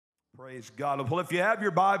Praise God. Well, if you have your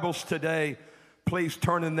Bibles today, please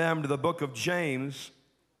turn in them to the book of James,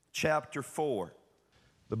 chapter 4.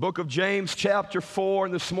 The book of James, chapter 4,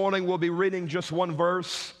 and this morning we'll be reading just one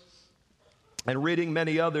verse and reading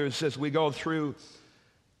many others as we go through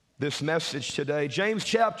this message today. James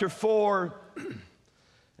chapter 4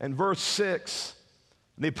 and verse 6.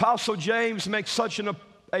 The Apostle James makes such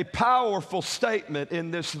a powerful statement in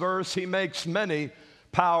this verse. He makes many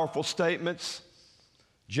powerful statements.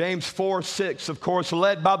 James 4:6, of course,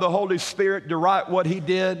 led by the Holy Spirit to write what he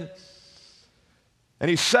did. And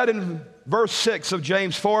he said in verse 6 of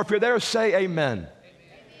James 4, if you're there, say amen.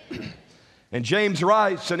 Amen. And James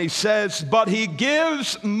writes, and he says, but he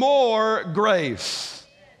gives more grace.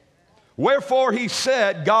 Wherefore he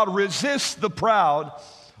said, God resists the proud,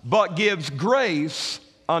 but gives grace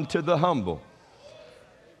unto the humble.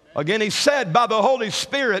 Again, he said by the Holy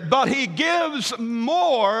Spirit, but he gives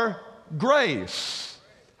more grace.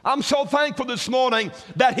 I'm so thankful this morning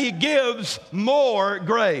that he gives more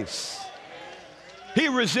grace. He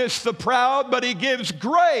resists the proud, but he gives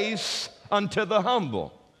grace unto the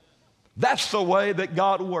humble. That's the way that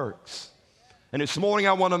God works. And this morning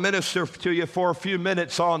I want to minister to you for a few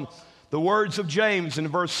minutes on the words of James in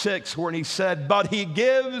verse 6 where he said, but he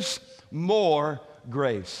gives more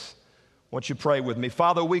grace. Won't you pray with me?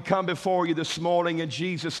 Father, we come before you this morning in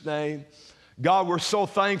Jesus' name. God, we're so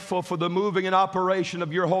thankful for the moving and operation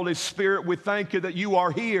of your Holy Spirit. We thank you that you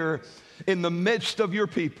are here in the midst of your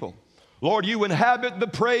people. Lord, you inhabit the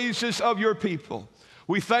praises of your people.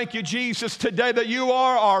 We thank you, Jesus, today that you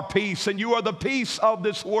are our peace and you are the peace of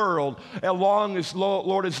this world, along as,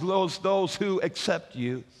 Lord, as those who accept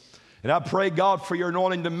you. And I pray, God, for your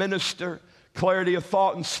anointing to minister, clarity of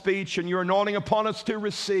thought and speech, and your anointing upon us to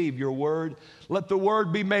receive your word. Let the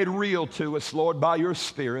word be made real to us, Lord, by your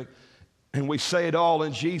Spirit. And we say it all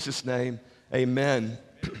in Jesus' name, amen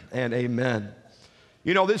and amen.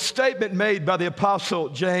 You know, this statement made by the Apostle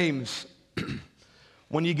James,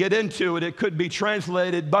 when you get into it, it could be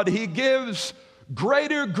translated, but he gives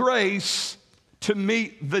greater grace to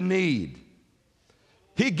meet the need.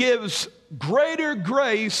 He gives greater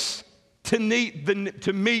grace to meet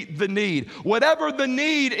the need. Whatever the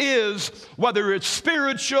need is, whether it's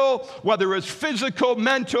spiritual, whether it's physical,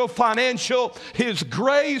 mental, financial, his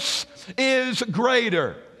grace is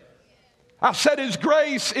greater. I said his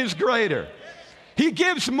grace is greater. He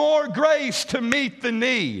gives more grace to meet the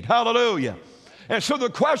need. Hallelujah. And so the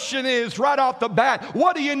question is, right off the bat,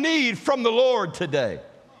 what do you need from the Lord today?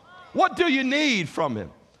 What do you need from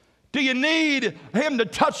him? Do you need him to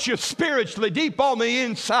touch you spiritually deep on the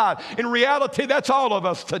inside? In reality, that's all of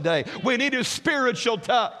us today. We need a spiritual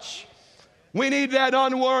touch. We need that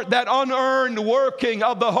unearned working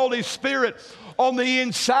of the Holy Spirit on the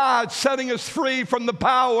inside, setting us free from the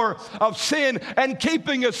power of sin and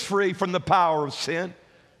keeping us free from the power of sin.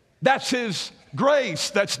 That's his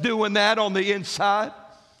grace that's doing that on the inside.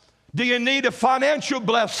 Do you need a financial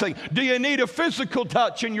blessing? Do you need a physical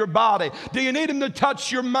touch in your body? Do you need him to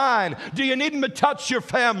touch your mind? Do you need him to touch your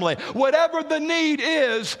family? Whatever the need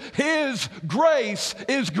is, his grace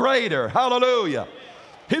is greater. Hallelujah.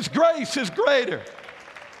 His grace is greater.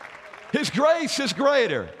 His grace is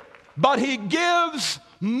greater. But he gives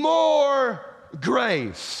more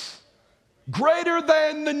grace. Greater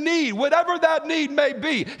than the need, whatever that need may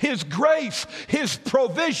be, his grace, his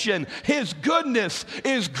provision, his goodness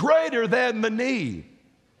is greater than the need.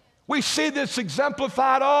 We see this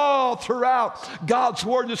exemplified all throughout God's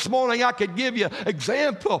word this morning. I could give you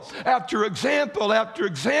example after example after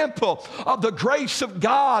example of the grace of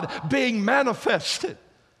God being manifested.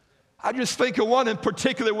 I just think of one in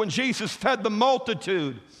particular when Jesus fed the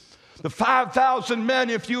multitude. The 5,000 men,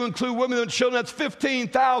 if you include women and children, that's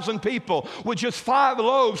 15,000 people with just 5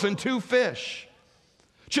 loaves and 2 fish.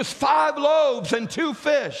 Just 5 loaves and 2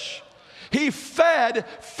 fish. He fed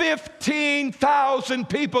 15,000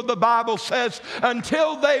 people, the Bible says,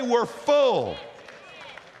 until they were full.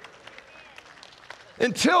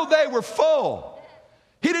 Until they were full.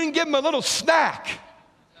 He didn't give them a little snack.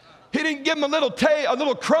 He didn't give them a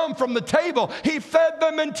little crumb from the table. He fed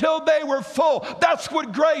them until they were full. That's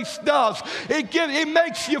what grace does. It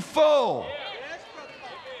makes you full.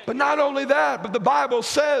 But not only that, but the Bible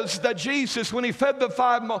says that Jesus, when he fed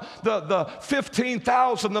the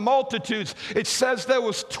 15,000, the multitudes, it says there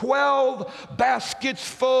was 12 baskets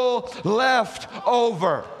full left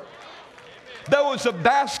over. There was a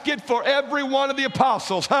basket for every one of the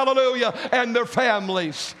apostles, hallelujah, and their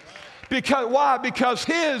families. Why? Because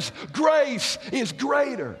his grace is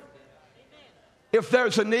greater. If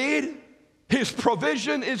there's a need, his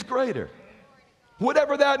provision is greater.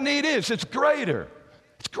 Whatever that need is, it's greater.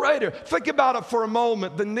 It's greater. Think about it for a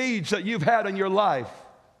moment, the needs that you've had in your life.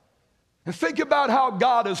 And think about how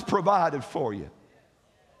God has provided for you.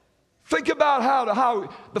 Think about how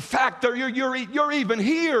the fact that you're even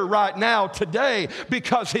here right now today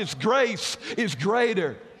because His grace is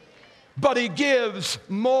greater. But He gives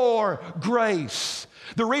more grace.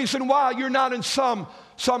 The reason why you're not in some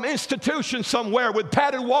institution somewhere with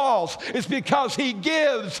padded walls is because He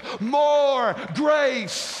gives more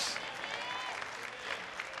grace.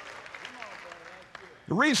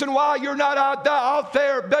 The reason why you're not out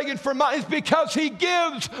there begging for money is because He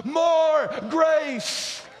gives more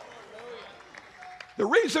grace. The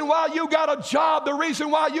reason why you got a job, the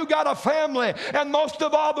reason why you got a family, and most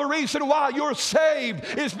of all, the reason why you're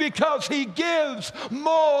saved is because He gives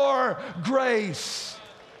more grace.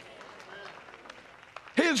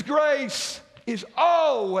 His grace is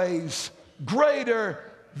always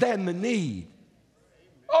greater than the need.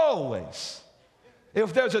 Always.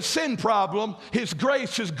 If there's a sin problem, His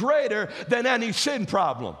grace is greater than any sin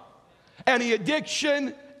problem. Any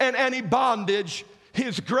addiction and any bondage,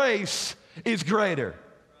 His grace is greater.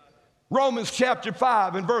 Romans chapter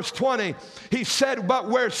 5 and verse 20, he said, but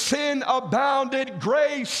where sin abounded,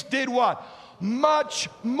 grace did what? Much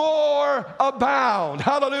more abound.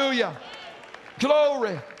 Hallelujah.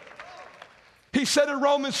 Glory. He said in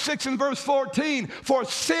Romans 6 and verse 14, for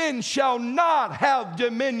sin shall not have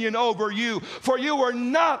dominion over you, for you are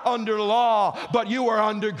not under law, but you are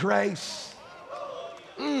under grace.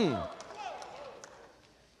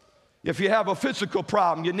 If you have a physical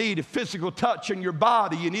problem, you need a physical touch in your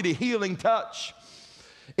body. You need a healing touch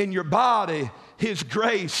in your body. His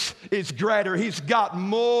grace is greater. He's got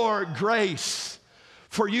more grace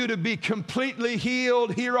for you to be completely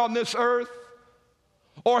healed here on this earth,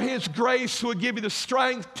 or His grace will give you the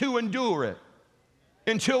strength to endure it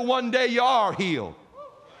until one day you are healed.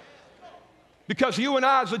 Because you and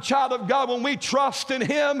I, as a child of God, when we trust in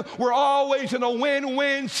Him, we're always in a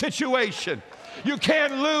win-win situation. You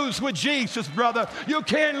can't lose with Jesus, brother. You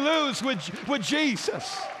can't lose with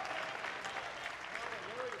Jesus.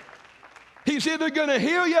 He's either going to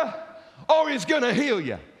heal you or He's going to heal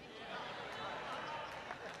you.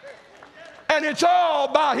 And it's all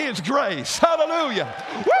by His grace. Hallelujah.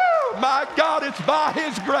 Woo! My God, it's by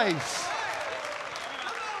His grace.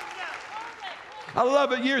 I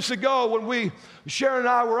love it. Years ago when Sharon and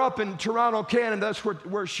I were up in Toronto, Canada, that's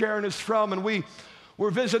where Sharon is from, and we were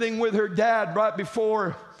visiting with her dad right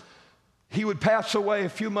before he would pass away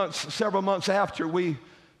several months after we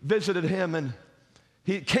visited him, and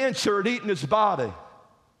cancer had eaten his body.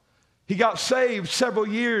 He got saved several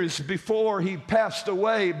years before he passed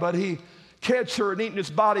away, but cancer had eaten his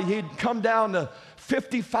body. He'd come down to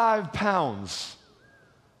 55 pounds.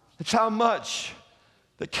 That's how much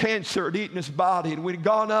the cancer had eaten his body, and we'd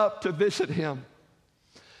gone up to visit him.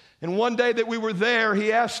 And one day that we were there,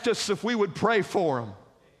 he asked us if we would pray for him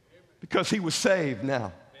because he was saved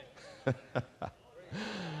now.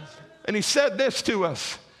 And he said this to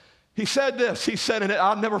us. He said, and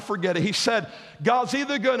I'll never forget it. He said, God's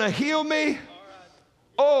either going to heal me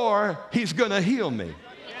or He's going to heal me.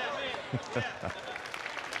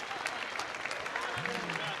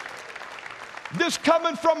 This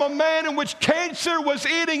coming from a man in which cancer was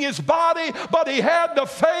eating his body, but he had the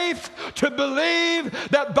faith to believe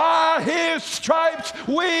that by His stripes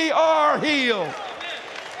we are healed.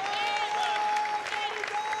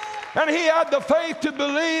 And he had the faith to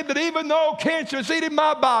believe that even though cancer is eating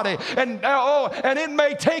my body, and it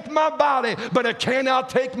may take my body, but it cannot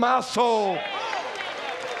take my soul.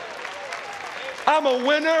 I'm a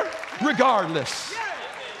winner regardless.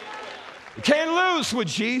 You can't lose with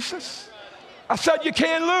Jesus. I said you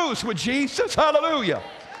can't lose with Jesus. Hallelujah.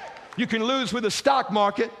 You can lose with the stock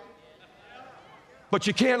market, but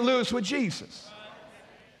you can't lose with Jesus.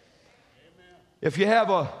 If you have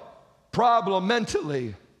a problem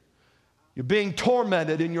mentally, you're being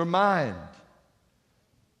tormented in your mind,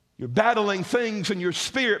 you're battling things in your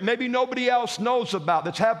spirit maybe nobody else knows about,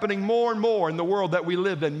 that's happening more and more in the world that we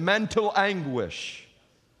live in. Mental anguish,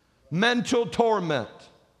 mental torment.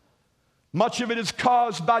 Much of it is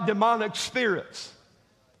caused by demonic spirits.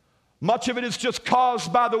 Much of it is just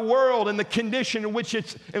caused by the world and the condition in which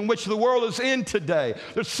the world is in today.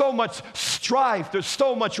 There's so much strife, there's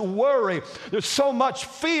so much worry, there's so much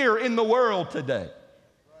fear in the world today.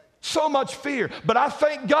 So much fear. But I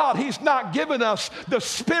thank God He's not given us the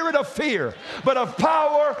spirit of fear, but of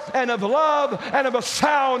power and of love and of a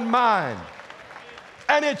sound mind.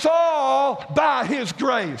 And it's all by His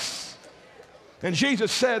grace. And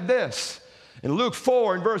Jesus said this in Luke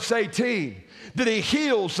 4 and verse 18, that He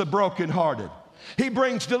heals the brokenhearted He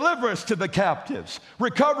brings deliverance to the captives,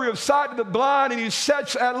 recovery of sight to the blind, and he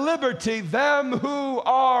sets at liberty them who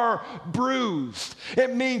are bruised.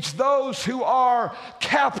 It means those who are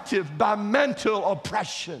captive by mental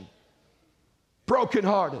oppression,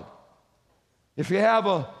 brokenhearted. If you have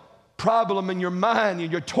a problem in your mind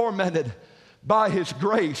and you're tormented, by his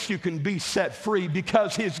grace you can be set free,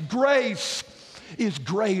 because his grace is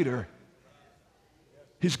greater.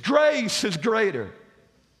 His grace is greater.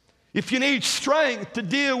 If you need strength to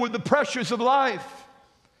deal with the pressures of life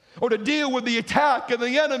or to deal with the attack of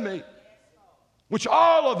the enemy, which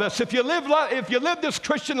all of us, if you live this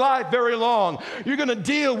Christian life very long, you're going to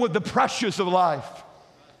deal with the pressures of life.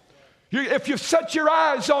 If you set your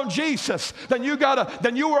eyes on Jesus, then you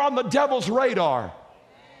were on the devil's radar.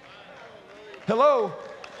 Hello?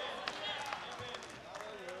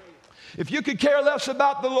 If you could care less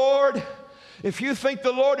about the Lord, if you think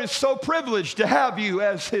the Lord is so privileged to have you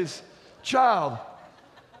as his child,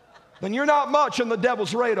 then you're not much on the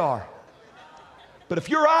devil's radar. But if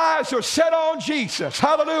your eyes are set on Jesus,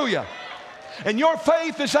 hallelujah, and your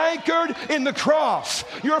faith is anchored in the cross,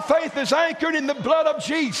 your faith is anchored in the blood of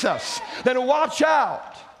Jesus, then watch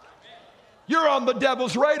out. You're on the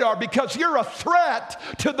devil's radar because you're a threat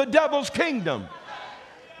to the devil's kingdom.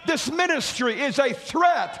 This ministry is a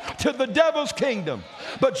threat to the devil's kingdom.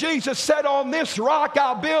 But Jesus said, on this rock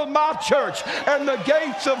I'll build my church, and the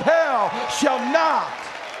gates of hell shall not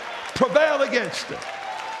prevail against it.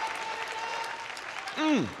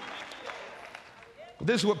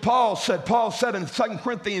 This is what Paul said. Paul said in 2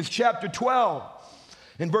 Corinthians chapter 12,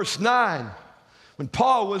 in verse 9, when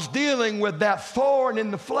Paul was dealing with that thorn in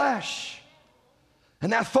the flesh.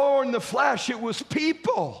 And that thorn in the flesh, it was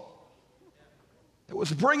people. It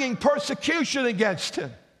was bringing persecution against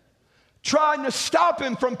him, trying to stop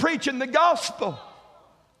him from preaching the gospel.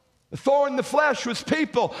 The thorn in the flesh was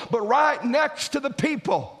people, but right next to the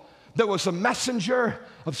people, there was a messenger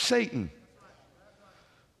of Satan.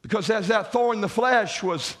 Because as that thorn in the flesh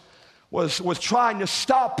was trying to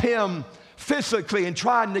stop him physically and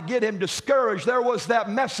trying to get him discouraged, there was that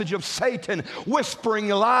message of Satan whispering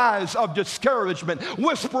lies of discouragement,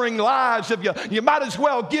 whispering lies of you might as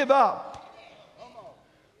well give up.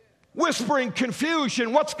 Whispering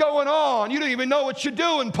confusion. What's going on? You don't even know what you're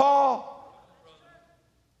doing, Paul.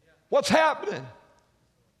 What's happening?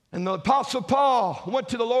 And the Apostle Paul went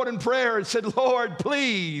to the Lord in prayer and said, Lord,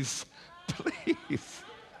 please, please.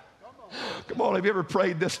 Come on, have you ever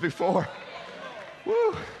prayed this before?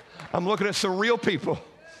 Woo. I'm looking at some real people.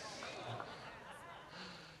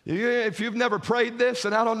 If you've never prayed this,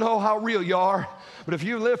 and I don't know how real you are, but if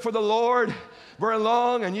you live for the Lord very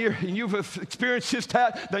long and you've experienced his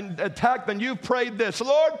attack, then you've prayed this.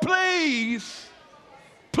 Lord, please,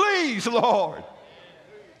 please, Lord,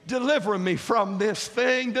 deliver me from this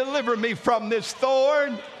thing. Deliver me from this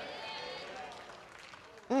thorn.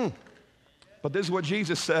 But this is what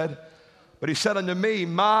Jesus said. But he said unto me,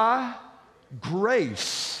 my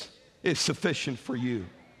grace is sufficient for you.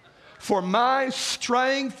 For my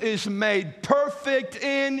strength is made perfect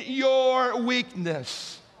in your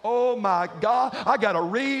weakness. Oh my God, I got to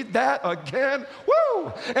read that again.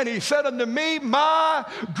 Woo! And he said unto me, my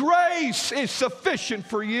grace is sufficient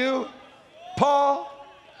for you, Paul.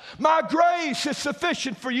 My grace is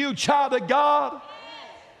sufficient for you, child of God.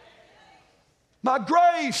 My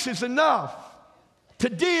grace is enough to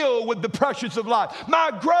deal with the pressures of life. My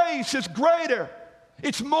grace is greater.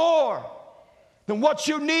 It's more than what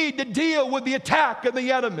you need to deal with the attack of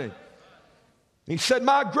the enemy. He said,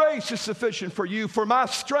 my grace is sufficient for you, for my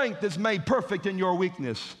strength is made perfect in your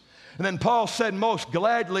weakness. And then Paul said, most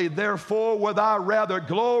gladly, therefore, would I rather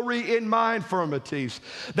glory in my infirmities,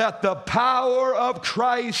 that the power of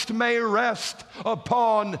Christ may rest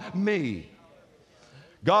upon me.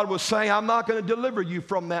 God was saying, I'm not going to deliver you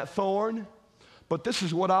from that thorn, but this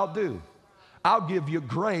is what I'll do. I'll give you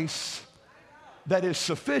grace that is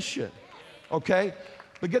sufficient, okay?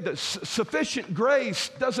 But get this, sufficient grace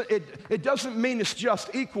doesn't mean it's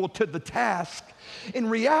just equal to the task. In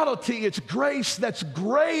reality, it's grace that's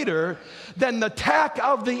greater than the attack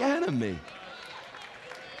of the enemy.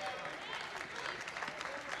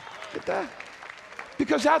 Get that?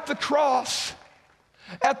 Because at the cross,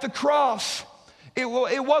 it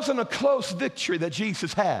wasn't a close victory that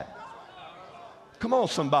Jesus had. Come on,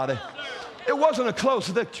 somebody. It wasn't a close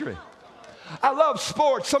victory. I love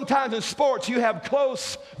sports. Sometimes in sports you have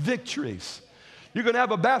close victories. You're going to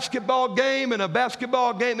have a basketball game, and a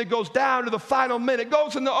basketball game that goes down to the final minute,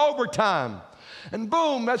 goes into overtime. And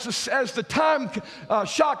boom, as the time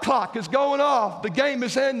shot clock is going off, the game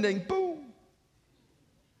is ending. Boom.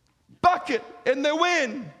 Bucket, and they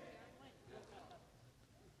win.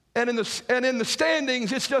 And in the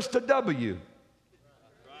standings, it's just a W.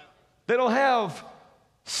 They don't have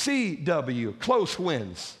CW, close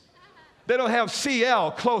wins. They don't have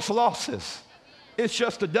CL, close losses. It's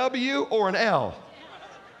just a W or an L.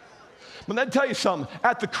 But let me tell you something.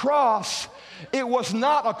 At the cross, it was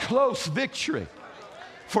not a close victory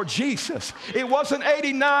for Jesus. It wasn't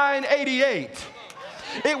 89-88.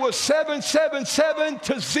 It was 777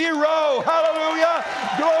 to 0. Hallelujah.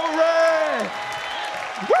 Glory.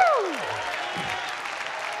 Woo.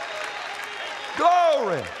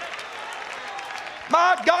 Glory.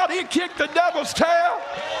 My God, he kicked the devil's tail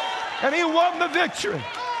and he won the victory.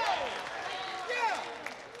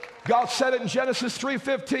 God said it in Genesis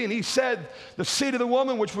 3:15. He said, the seed of the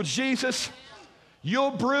woman, which was Jesus,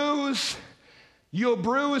 you'll bruise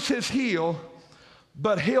his heel,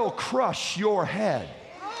 but he'll crush your head.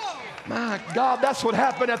 My God, that's what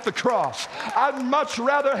happened at the cross. I'd much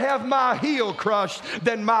rather have my heel crushed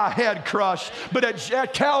than my head crushed. But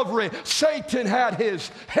at Calvary, Satan had his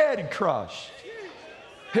head crushed.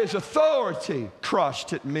 His authority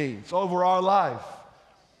crushed, it means, over our life.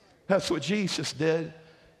 That's what Jesus did.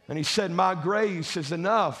 And he said, my grace is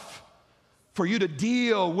enough for you to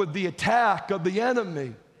deal with the attack of the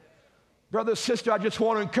enemy. Brother, sister, I just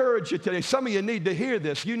want to encourage you today. Some of you need to hear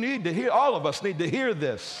this. You need to hear, all of us need to hear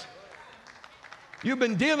this. You've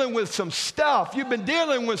been dealing with some stuff. You've been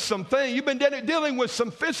dealing with some things. You've been dealing with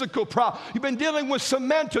some physical problems. You've been dealing with some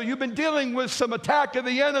mental. You've been dealing with some attack of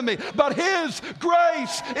the enemy. But his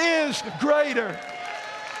grace is greater.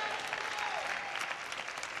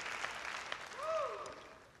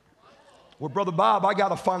 Well, Brother Bob, I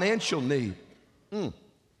got a financial need.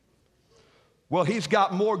 Well, he's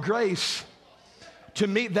got more grace to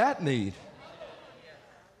meet that need.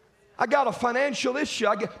 I got a financial issue,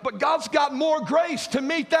 but God's got more grace to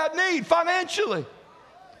meet that need financially.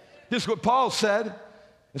 This is what Paul said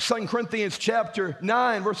in 2 Corinthians chapter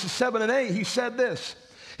 9, verses 7 and 8. He said this.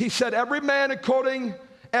 He said, every man according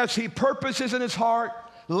as he purposes in his heart,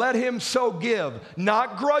 let him so give,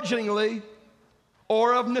 not grudgingly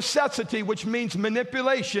or of necessity, which means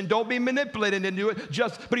manipulation. Don't be manipulated into it.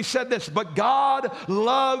 But he said this, but God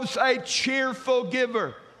loves a cheerful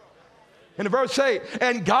giver. And in verse 8,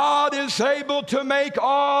 and God is able to make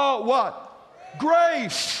all what?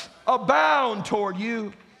 Grace abound toward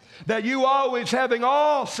you, that you always having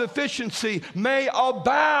all sufficiency may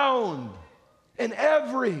abound in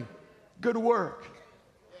every good work.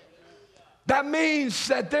 That means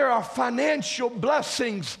that there are financial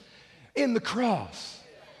blessings in the cross,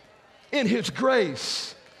 in his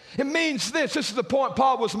grace. It means this is the point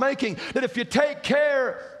Paul was making, that if you take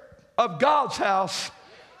care of God's house,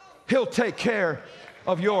 he'll take care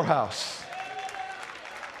of your house.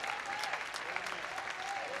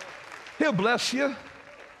 He'll bless you.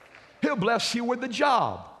 He'll bless you with the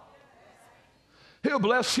job. He'll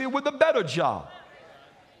bless you with a better job.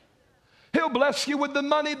 He'll bless you with the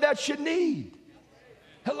money that you need.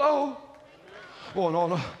 Hello? Oh,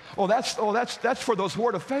 no. Oh, that's for those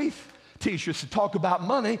Word of Faith teachers to talk about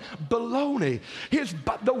money. Baloney.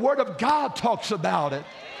 The Word of God talks about it.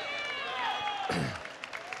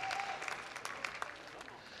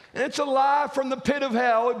 And it's a lie from the pit of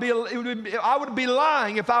hell. I would be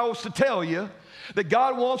lying if I was to tell you that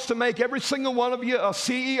God wants to make every single one of you a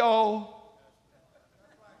CEO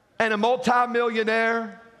and a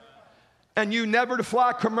multimillionaire, and you never to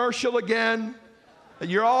fly commercial again, that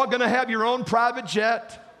you're all going to have your own private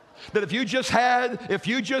jet, that if you just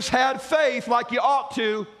had faith like you ought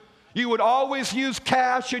to, you would always use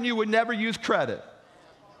cash and you would never use credit.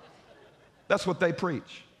 That's what they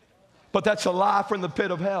preach. But that's a lie from the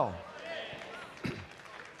pit of hell.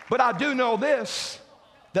 But I do know this,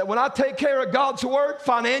 that when I take care of God's word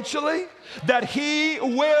financially, that he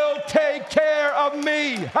will take care of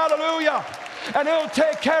me. Hallelujah. And he'll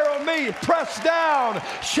take care of me, pressed down,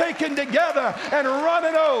 shaken together, and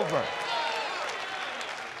running over.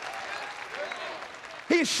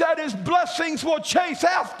 He said his blessings will chase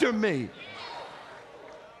after me.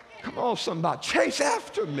 Come on, somebody, chase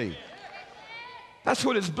after me. That's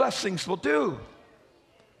what his blessings will do.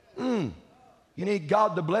 You need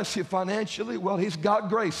God to bless you financially? Well, he's got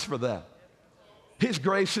grace for that. His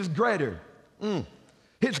grace is greater.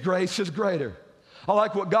 His grace is greater. I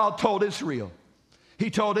like what God told Israel.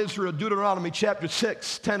 He told Israel, Deuteronomy chapter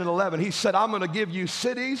 6, 10 and 11. He said, I'm going to give you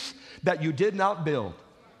cities that you did not build.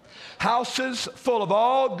 Houses full of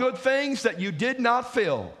all good things that you did not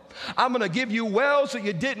fill. I'm going to give you wells that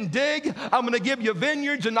you didn't dig. I'm going to give you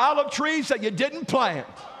vineyards and olive trees that you didn't plant.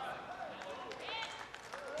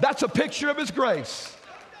 That's a picture of his grace.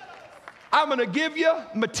 I'm going to give you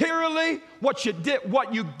materially what you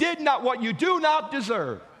do not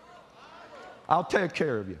deserve. I'll take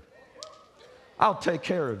care of you. I'll take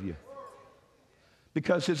care of you.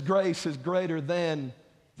 Because His grace is greater than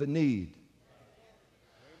the need.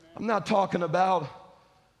 I'm not talking about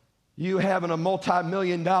you having a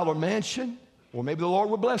multi-million-dollar mansion, or maybe the Lord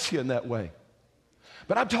will bless you in that way.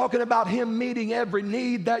 But I'm talking about Him meeting every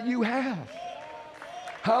need that you have.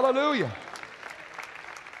 Hallelujah.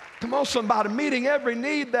 Come on, somebody, meeting every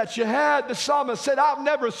need that you had. The psalmist said, I've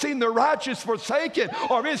never seen the righteous forsaken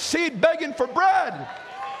or his seed begging for bread.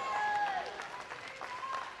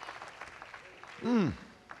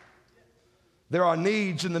 There are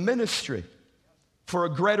needs in the ministry for a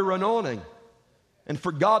greater anointing and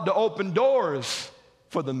for God to open doors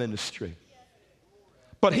for the ministry.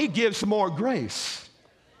 But He gives more grace.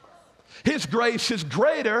 His grace is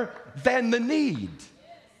greater than the need.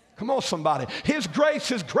 Come on, somebody. His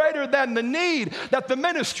grace is greater than the need that the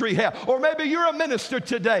ministry has. Or maybe you're a minister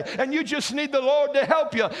today and you just need the Lord to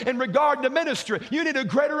help you in regard to ministry. You need a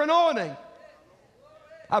greater anointing.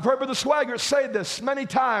 I've heard Brother Swaggart say this many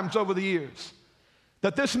times over the years,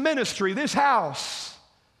 that this ministry, this house,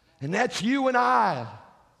 and that's you and I,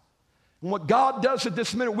 and what God does at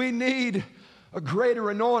this minute, we need a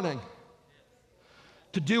greater anointing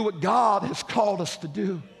to do what God has called us to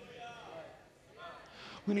do.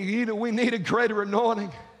 We need a greater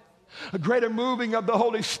anointing, a greater moving of the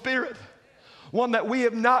Holy Spirit, one that we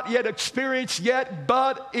have not yet experienced yet,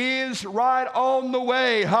 but is right on the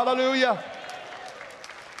way. Hallelujah.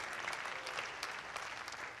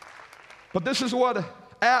 But this is what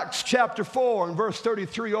Acts chapter 4 and verse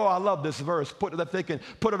 33. Oh, I love this verse. If they can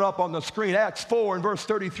put it up on the screen. Acts 4 and verse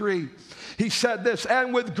 33. He said this,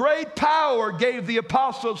 and with great power gave the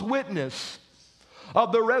apostles witness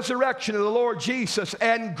of the resurrection of the Lord Jesus,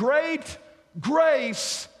 and great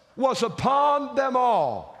grace was upon them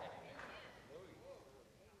all.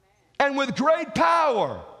 And with great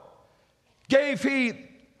power gave the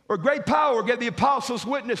apostles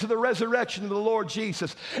witness of the resurrection of the Lord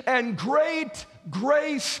Jesus. And great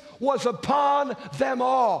grace was upon them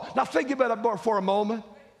all. Now think about it for a moment.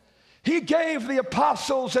 He gave the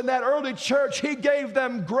apostles in that early church, He gave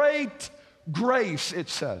them great grace, it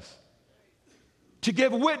says, to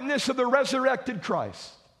give witness of the resurrected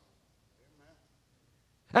Christ.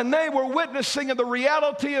 And they were witnessing of the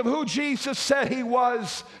reality of who Jesus said He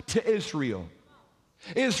was to Israel.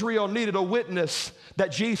 Israel needed a witness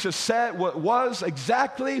that Jesus said was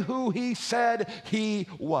exactly who He said He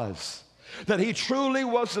was. That He truly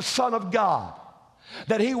was the Son of God.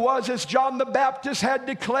 That He was, as John the Baptist had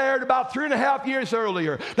declared about 3.5 years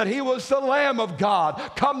earlier, that He was the Lamb of God,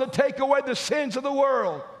 come to take away the sins of the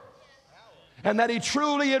world. And that He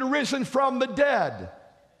truly had risen from the dead.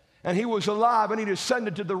 And He was alive and He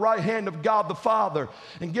descended to the right hand of God the Father.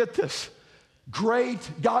 And get this,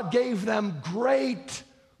 God gave them great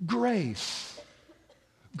grace.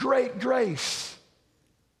 Great grace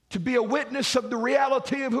to be a witness of the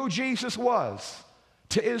reality of who Jesus was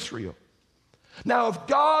to Israel. Now, if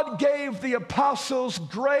God gave the apostles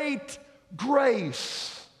great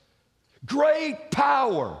grace, great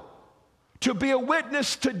power to be a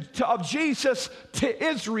witness of Jesus to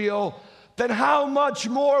Israel, then how much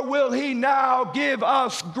more will He now give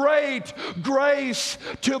us great grace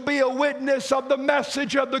to be a witness of the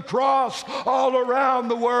message of the cross all around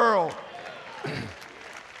the world?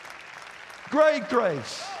 Great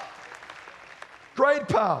grace, great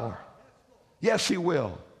power. Yes, He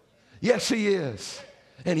will. Yes, He is.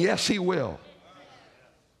 And yes, He will.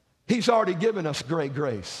 He's already given us great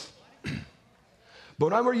grace. But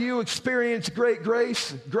whenever you experience great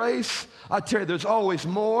grace, I tell you, there's always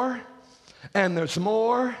more, and there's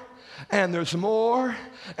more, and there's more,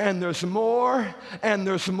 and there's more, and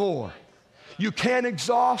there's more. You can't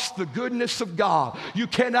exhaust the goodness of God. You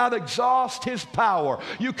cannot exhaust His power.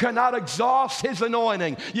 You cannot exhaust His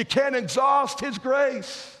anointing. You can't exhaust His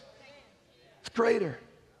grace. It's greater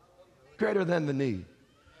than the need.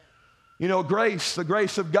 You know, grace, the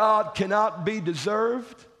grace of God cannot be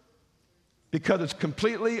deserved because it's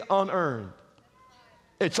completely unearned.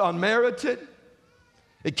 It's unmerited.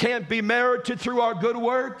 It can't be merited through our good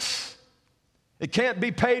works. It can't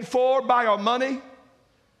be paid for by our money.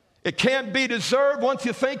 It can't be deserved. Once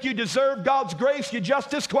you think you deserve God's grace, you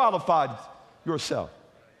just disqualified yourself.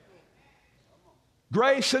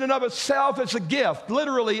 Grace in and of itself is a gift.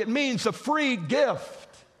 Literally, it means a free gift.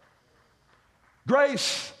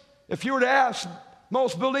 Grace, if you were to ask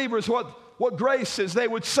most believers what grace is, they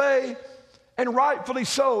would say, and rightfully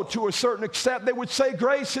so to a certain extent, they would say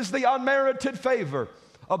grace is the unmerited favor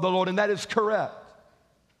of the Lord, and that is correct.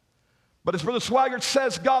 But as Brother Swaggart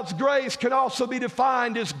says, God's grace can also be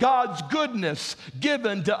defined as God's goodness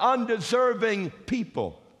given to undeserving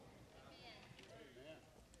people.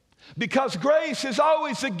 Because grace is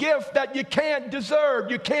always a gift that you can't deserve,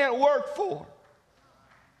 you can't work for.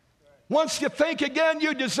 Once you think again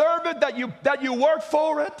you deserve it, that you work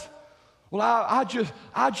for it, well,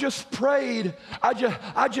 I just prayed. I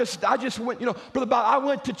just went, Brother Bob, I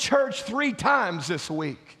went to church 3 times this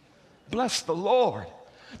week. Bless the Lord.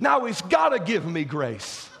 Now He's got to give me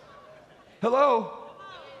grace. Hello?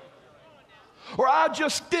 Or I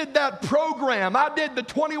just did that program. I did the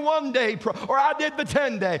 21-day or I did the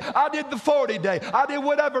 10-day. I did the 40-day. I did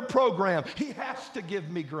whatever program. He has to give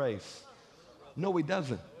me grace. No, He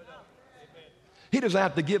doesn't. He doesn't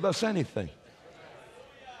have to give us anything.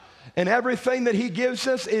 And everything that He gives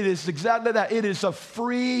us, it is exactly that. It is a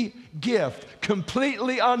free gift,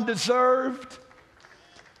 completely undeserved,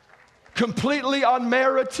 completely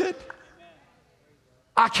unmerited.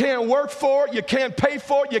 I can't work for it. You can't pay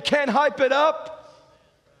for it. You can't hype it up.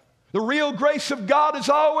 The real grace of God is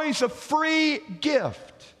always a free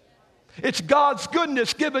gift. It's God's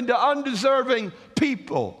goodness given to undeserving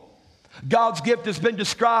people. God's gift has been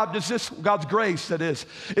described as this, God's grace, that is.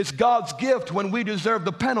 It's God's gift when we deserve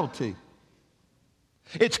the penalty.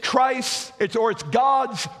 It's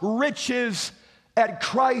God's riches at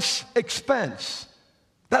Christ's expense.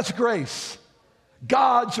 That's grace.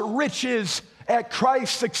 God's riches at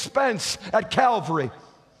Christ's expense at Calvary.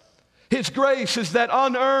 His grace is that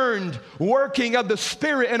unearned working of the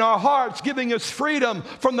Spirit in our hearts, giving us freedom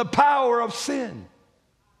from the power of sin.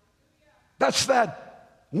 That's that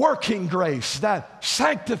working grace, that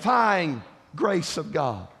sanctifying grace of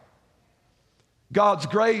God. God's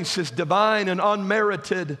grace is divine and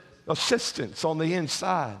unmerited assistance on the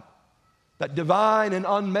inside. That divine and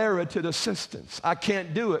unmerited assistance. I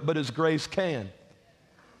can't do it, but His grace can.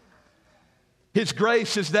 His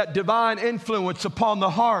grace is that divine influence upon the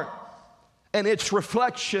heart and its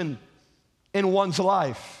reflection in one's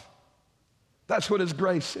life. That's what His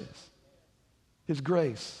grace is. His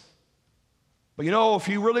grace. But if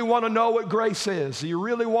you really want to know what grace is, you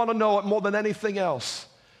really want to know it more than anything else,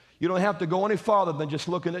 you don't have to go any farther than just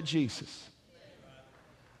looking at Jesus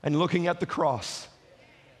and looking at the cross.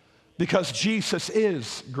 Because Jesus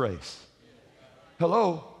is grace.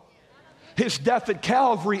 Hello? His death at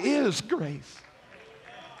Calvary is grace.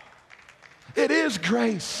 It is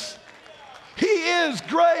grace. He is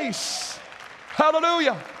grace.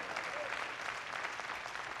 Hallelujah.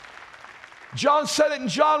 John said it in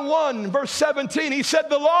John 1, verse 17. He said,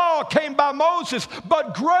 the law came by Moses,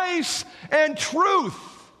 but grace and truth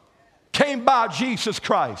came by Jesus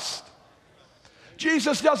Christ.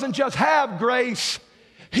 Jesus doesn't just have grace,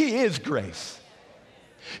 He is grace.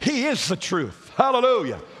 He is the truth.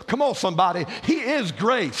 Hallelujah. Come on, somebody. He is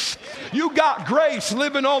grace. You got grace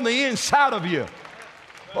living on the inside of you.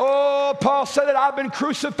 Oh, Paul said it, I've been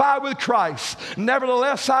crucified with Christ.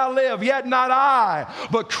 Nevertheless I live, yet not I,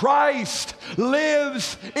 but Christ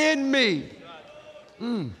lives in me.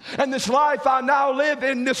 And this life I now live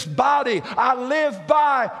in this body, I live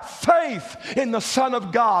by faith in the Son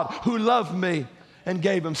of God who loved me and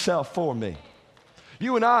gave Himself for me.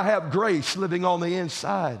 You and I have grace living on the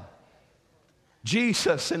inside.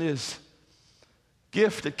 Jesus and His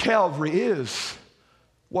gift at Calvary is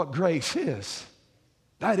what grace is.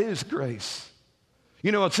 That is grace.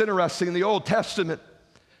 It's interesting. In the Old Testament,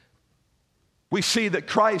 we see that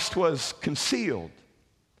Christ was concealed.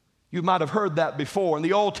 You might have heard that before. In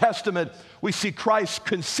the Old Testament, we see Christ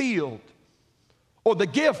concealed, or the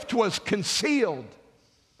gift was concealed.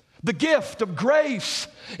 The gift of grace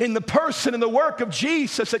in the person and the work of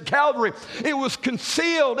Jesus at Calvary, it was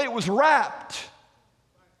concealed, it was wrapped.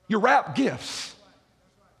 You wrap gifts.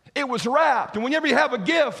 It was wrapped. And whenever you have a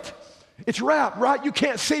gift, it's wrapped, right? You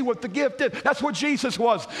can't see what the gift is. That's what Jesus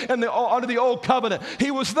was under the old covenant.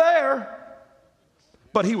 He was there,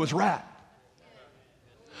 but He was wrapped.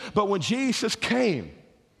 But when Jesus came,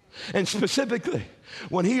 and specifically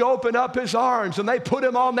when He opened up His arms and they put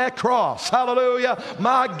Him on that cross, hallelujah,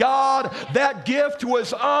 my God, that gift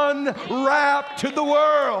was unwrapped to the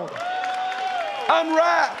world.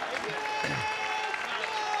 Unwrapped.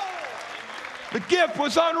 The gift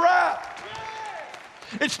was unwrapped.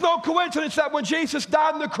 It's no coincidence that when Jesus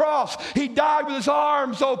died on the cross, He died with His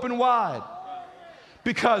arms open wide.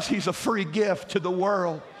 Because He's a free gift to the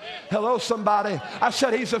world. Hello, somebody. I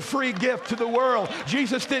said He's a free gift to the world.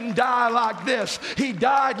 Jesus didn't die like this. He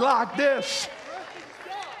died like this.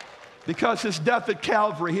 Because His death at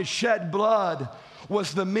Calvary, His shed blood,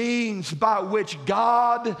 was the means by which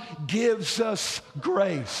God gives us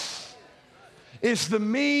grace. It's the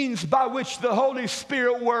means by which the Holy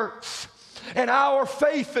Spirit works. And our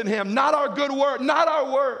faith in Him, not our good work, not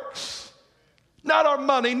our works, not our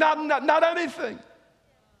money, not anything,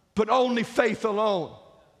 but only faith alone.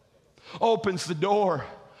 opens the door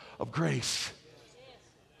of grace.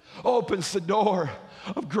 Opens the door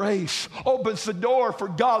of grace. Opens the door for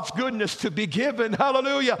God's goodness to be given.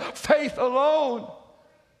 Hallelujah. Faith alone.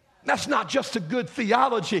 That's not just a good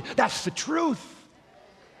theology. That's the truth.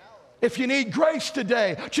 If you need grace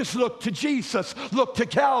today, just look to Jesus. Look to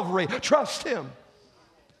Calvary. Trust Him.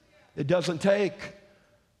 It doesn't take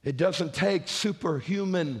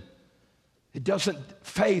superhuman. It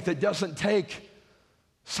doesn't take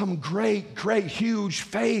some great, huge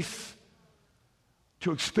faith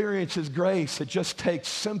to experience His grace. It just takes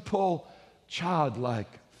simple, childlike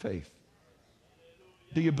faith.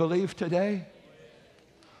 Do you believe today?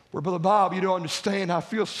 Well, Brother Bob, you don't understand. I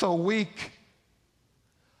feel so weak.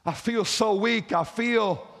 I'm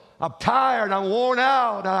tired. I'm worn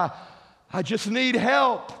out. I just need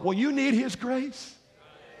help. Well, you need His grace.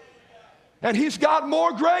 And He's got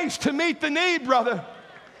more grace to meet the need, brother.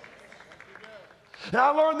 And I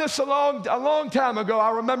learned this a long time ago.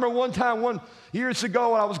 I remember years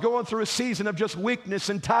ago, when I was going through a season of just weakness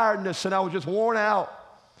and tiredness, and I was just worn out.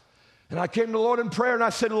 And I came to the Lord in prayer, and I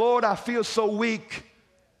said, Lord, I feel so weak.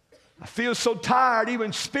 I feel so tired,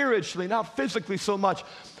 even spiritually, not physically so much,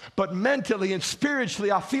 but mentally and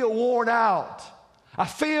spiritually, I feel worn out. And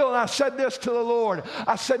I said this to the Lord.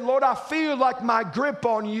 I said, Lord, I feel like my grip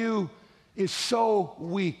on you is so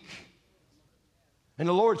weak. And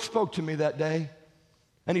the Lord spoke to me that day,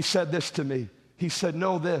 and He said this to me. He said,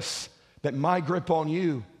 know this, that my grip on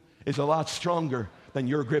you is a lot stronger than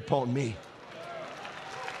your grip on me.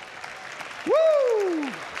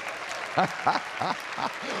 Woo!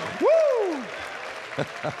 Woo!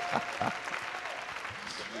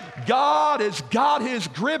 God has got His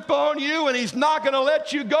grip on you, and He's not going to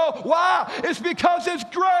let you go. Why? It's because His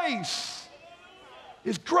grace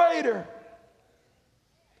is greater.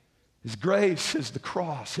 His grace is the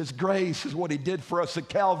cross. His grace is what He did for us at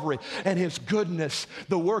Calvary. And His goodness,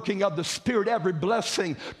 the working of the Spirit, every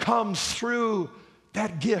blessing comes through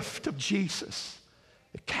that gift of Jesus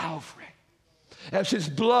at Calvary. As His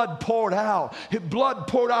blood poured out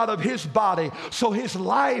of His body so His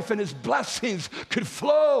life and His blessings could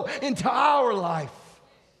flow into our life.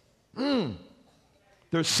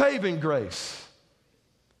 There's saving grace.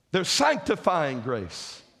 There's sanctifying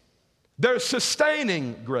grace. There's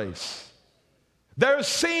sustaining grace. There's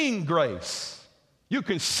seeing grace. You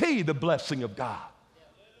can see the blessing of God.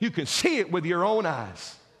 You can see it with your own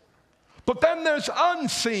eyes. But then there's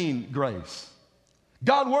unseen grace.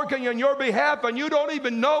 God working on your behalf and you don't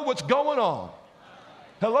even know what's going on.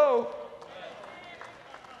 Hello?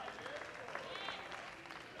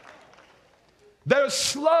 There's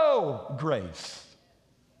slow grace.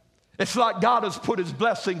 It's like God has put His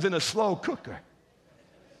blessings in a slow cooker.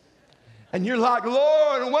 And you're like,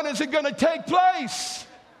 Lord, when is it going to take place?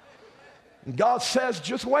 And God says,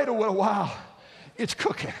 just wait a little while. It's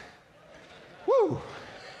cooking. Woo.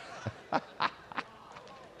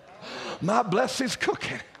 My blessing's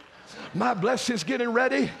cooking. My blessing's getting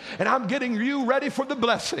ready, and I'm getting you ready for the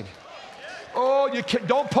blessing. Oh,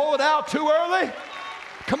 don't pull it out too early.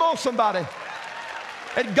 Come on, somebody.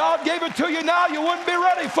 And God gave it to you now, you wouldn't be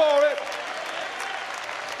ready for it.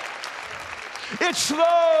 It's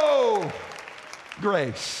slow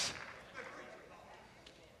grace.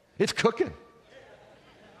 It's cooking.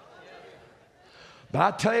 But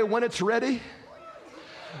I tell you, when it's ready,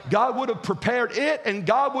 God would have prepared it, and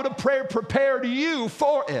God would have prepared you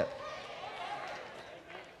for it.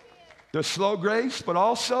 There's slow grace, but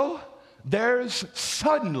also there's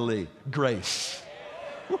suddenly grace.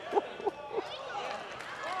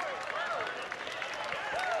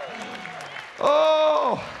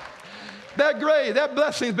 Oh, that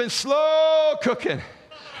blessing's been slow cooking.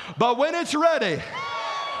 But when it's ready,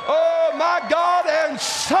 oh my God, and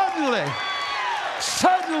suddenly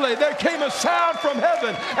there came a sound from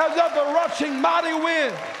heaven as of a rushing mighty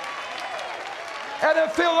wind. And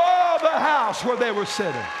it filled all the house where they were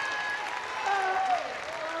sitting.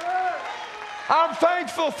 I'm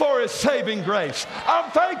thankful for His saving grace.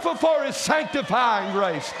 I'm thankful for His sanctifying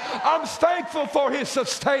grace. I'm thankful for His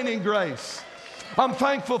sustaining grace. I'm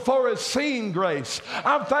thankful for His seen grace.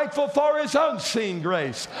 I'm thankful for His unseen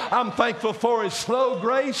grace. I'm thankful for His slow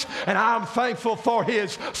grace, and I'm thankful for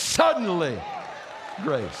His suddenly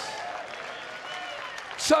grace.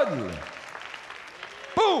 Suddenly.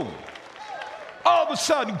 Boom. All of a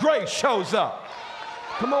sudden, grace shows up.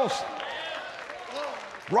 Come on.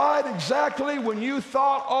 Right exactly when you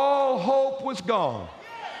thought all hope was gone.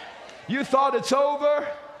 You thought it's over.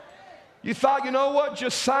 You thought, you know what,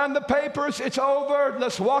 just sign the papers, it's over,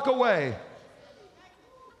 let's walk away.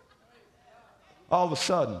 All of a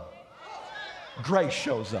sudden, grace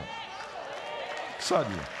shows up.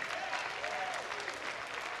 Suddenly.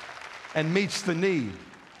 and meets the need.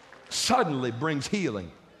 Suddenly brings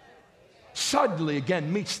healing. Suddenly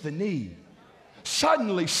again meets the need.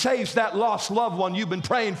 Suddenly saves that lost loved one you've been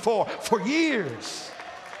praying for years.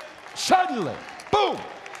 Suddenly, boom.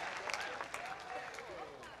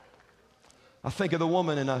 I think of the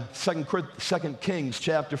woman in 2 Kings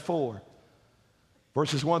chapter 4,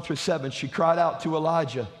 verses 1 through 7. She cried out to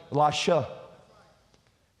Elisha.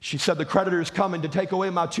 She said, the creditor is coming to take away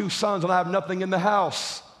my 2 sons, and I have nothing in the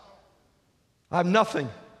house. I have nothing.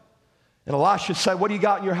 And Elisha said, what do you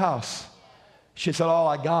got in your house? She said, all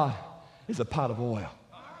I got is a pot of oil.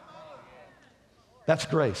 That's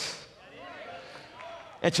grace.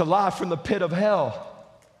 It's a lie from the pit of hell.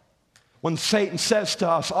 When Satan says to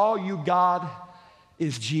us, all you got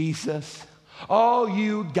is Jesus. All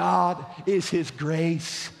you got is His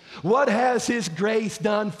grace. What has His grace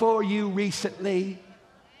done for you recently?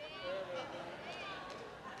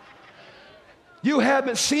 You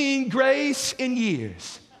haven't seen grace in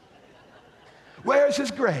years. Where's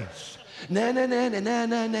His grace? Na na na na na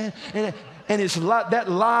na na. And it's that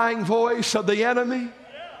lying voice of the enemy.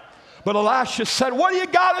 But Elisha said, what do you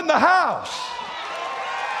got in the house?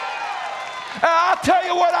 And I'll tell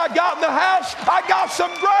you what I got in the house. I got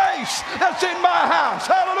some grace that's in my house.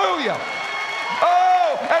 Hallelujah.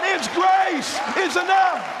 Oh, and His grace is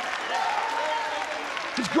enough.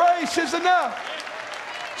 His grace is enough.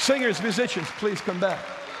 Singers, musicians, please come back.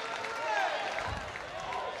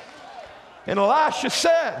 And Elisha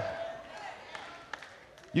said,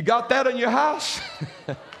 you got that in your house?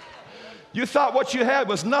 You thought what you had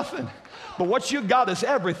was nothing, but what you got is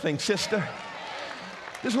everything, sister.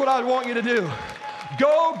 This is what I want you to do.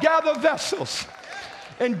 Go gather vessels,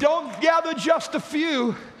 and don't gather just a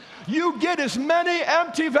few. You get as many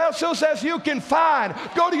empty vessels as you can find.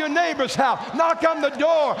 Go to your neighbor's house, knock on the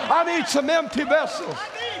door. I need some empty vessels.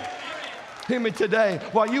 Hear me today.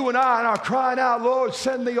 While you and I are crying out, Lord,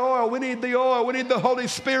 send the oil. We need the oil. We need the Holy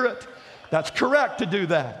Spirit. That's correct to do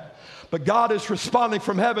that. But God is responding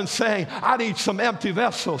from heaven saying, I need some empty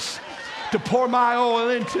vessels to pour my oil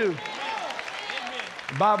into.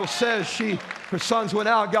 The Bible says her sons went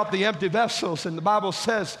out and got the empty vessels, and the Bible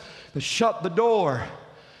says to shut the door.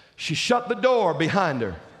 She shut the door behind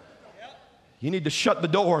her. You need to shut the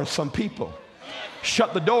door on some people.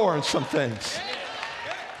 Shut the door on some things.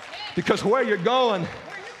 Because where you're going,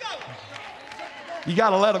 you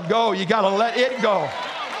got to let them go. You got to let it go.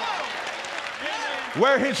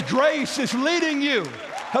 Where His grace is leading you.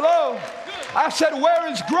 Hello? I said where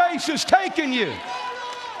His grace is taking you.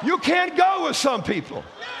 You can't go with some people.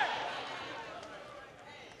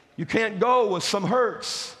 You can't go with some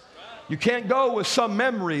hurts. You can't go with some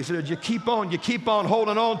memories that you keep on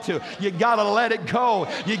holding on to. You got to let it go.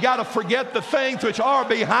 You got to forget the things which are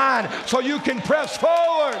behind so you can press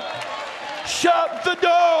forward. Shut the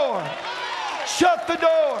door. Shut the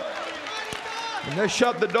door. When they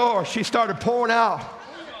shut the door, she started pouring out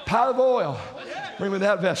a pot of oil. Bring me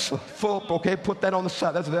that vessel. Full. Okay, put that on the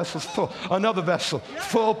side. That vessel's full. Another vessel.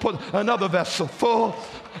 Full. Put another vessel. Full.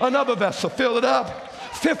 Another vessel. Fill it up.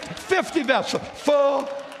 50 vessels. Full.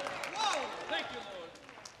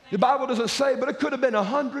 The Bible doesn't say, but it could have been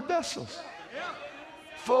 100 vessels.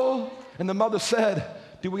 Full. And the mother said,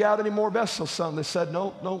 do we have any more vessels, son? They said,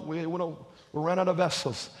 no, we ran out of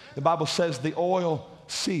vessels. The Bible says the oil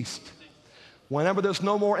ceased. Whenever there's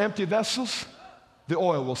no more empty vessels, the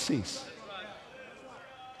oil will cease.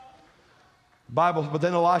 But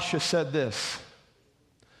then Elisha said this.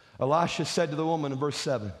 Elisha said to the woman in verse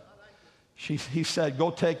 7, he said,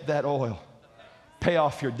 go take that oil, pay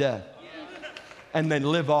off your debt, and then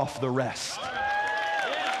live off the rest.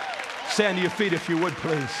 Stand to your feet if you would,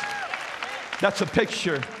 please. That's a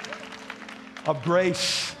picture of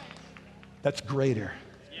grace that's greater.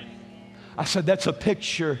 I said that's a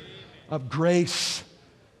picture of grace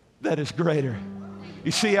that is greater.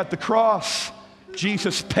 You see, at the cross,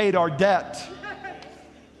 Jesus paid our debt.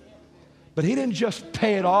 But He didn't just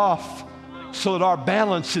pay it off so that our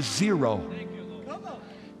balance is zero.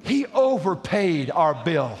 He overpaid our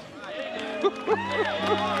bill.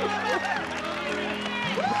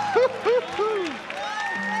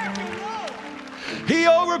 He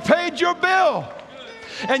overpaid your bill.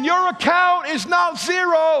 And your account is not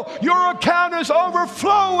zero. Your account is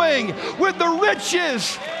overflowing with the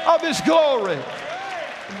riches of His glory.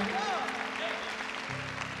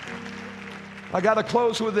 I got to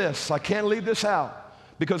close with this. I can't leave this out.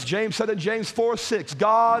 Because James said in James 4:6,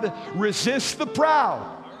 God resists the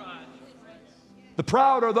proud. The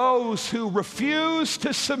proud are those who refuse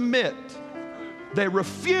to submit. They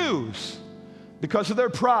refuse because of their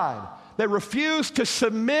pride. They refuse to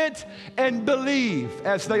submit and believe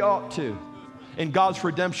as they ought to. in God's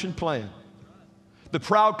redemption plan. The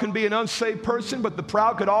proud can be an unsaved person, but the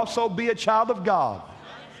proud could also be a child of God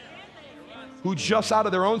who just out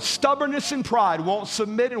of their own stubbornness and pride won't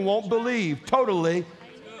submit and won't believe totally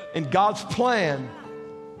in God's plan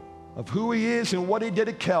of who he is and what he did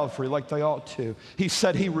at Calvary like they ought to. He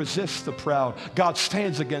said he resists the proud. God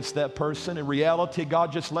stands against that person. In reality,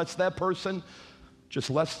 God just lets that person, just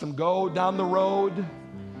lets them go down the road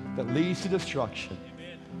that leads to destruction.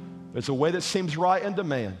 There's a way that seems right unto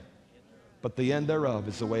man, but the end thereof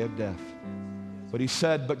is the way of death. But he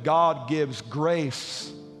said, but God gives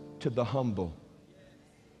grace to the humble.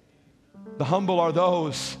 The humble are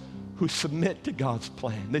those who submit to God's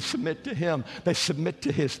plan. They submit to him. They submit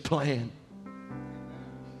to his plan.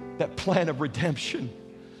 That plan of redemption.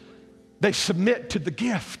 They submit to the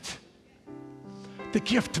gift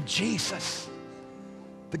of Jesus,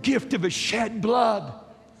 the gift of his shed blood.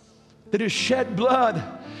 That his shed blood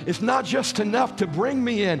is not just enough to bring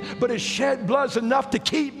me in, but his shed blood is enough to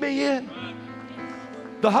keep me in.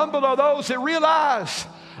 The humble are those that realize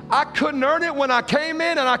I couldn't earn it when I came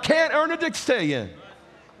in, and I can't earn it to stay in.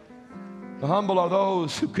 The humble are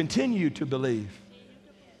those who continue to believe.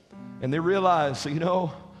 And they realize, you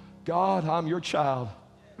know, God, I'm your child,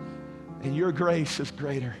 and your grace is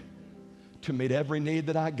greater to meet every need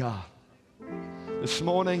that I got. This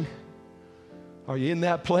morning, are you in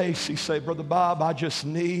that place? You say, Brother Bob, I just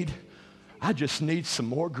need some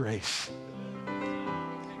more grace.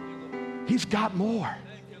 He's got more.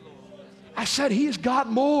 I said, he's got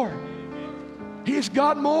more. He's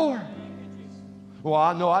got more. Well,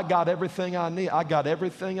 I know I got everything I need. I got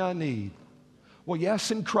everything I need. Well,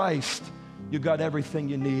 yes, in Christ, you got everything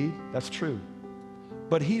you need. That's true.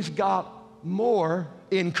 But he's got more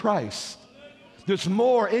in Christ. There's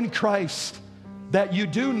more in Christ that you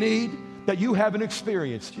do need that you haven't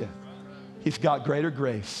experienced yet. He's got greater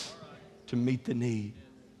grace to meet the need.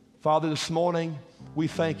 Father, this morning, we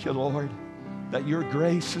thank you, Lord, that your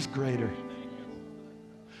grace is greater.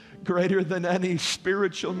 Greater than any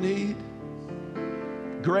spiritual need.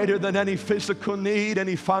 Greater than any physical need,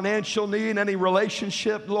 any financial need, any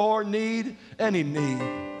relationship, Lord, need, any need.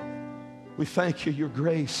 We thank you, your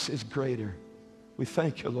grace is greater. We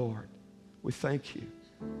thank you, Lord. We thank you.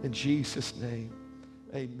 In Jesus' name,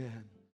 amen.